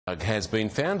Has been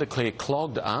found to clear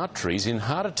clogged arteries in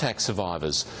heart attack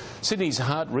survivors. Sydney's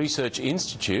Heart Research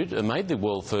Institute made the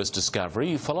world first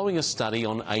discovery following a study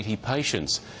on 80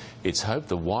 patients. It's hoped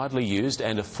the widely used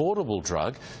and affordable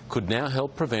drug could now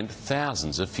help prevent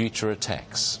thousands of future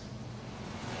attacks.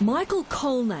 Michael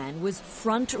Coleman was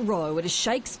front row at a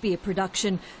Shakespeare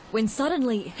production when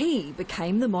suddenly he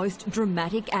became the most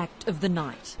dramatic act of the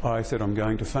night. I said I'm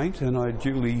going to faint, and I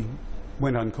duly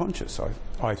went unconscious.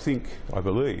 I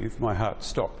believe my heart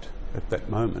stopped at that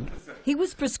moment. He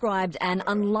was prescribed an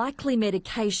unlikely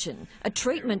medication, a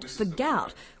treatment for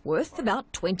gout, worth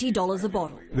about $20 a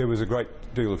bottle. There was a great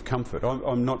deal of comfort.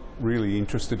 I'm not really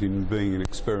interested in being an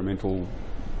experimental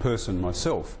person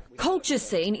myself.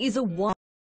 Colchicine is a widely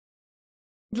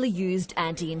used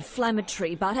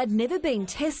anti-inflammatory, but had never been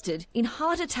tested in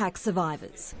heart attack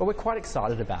survivors. Well, we're quite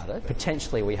excited about it.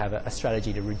 Potentially we have a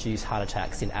strategy to reduce heart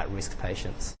attacks in at-risk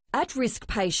patients. At-risk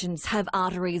patients have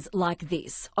arteries like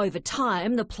this. Over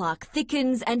time, the plaque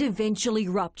thickens and eventually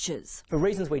ruptures. For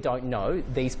reasons we don't know,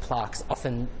 these plaques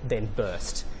often then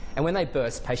burst. And when they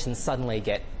burst, patients suddenly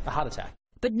get a heart attack.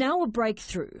 But now a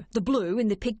breakthrough. The blue in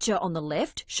the picture on the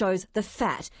left shows the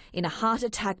fat in a heart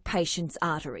attack patient's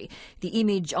artery. The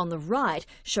image on the right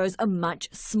shows a much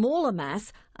smaller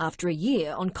mass after a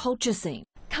year on colchicine.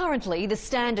 Currently, the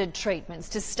standard treatments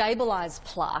to stabilise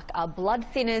plaque are blood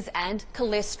thinners and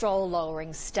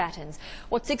cholesterol-lowering statins.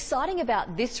 What's exciting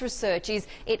about this research is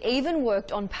it even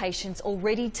worked on patients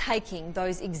already taking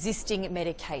those existing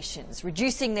medications,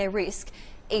 reducing their risk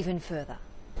even further.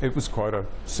 It was quite a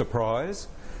surprise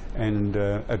and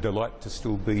a delight to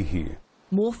still be here.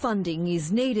 More funding is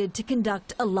needed to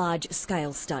conduct a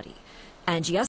large-scale study. Angie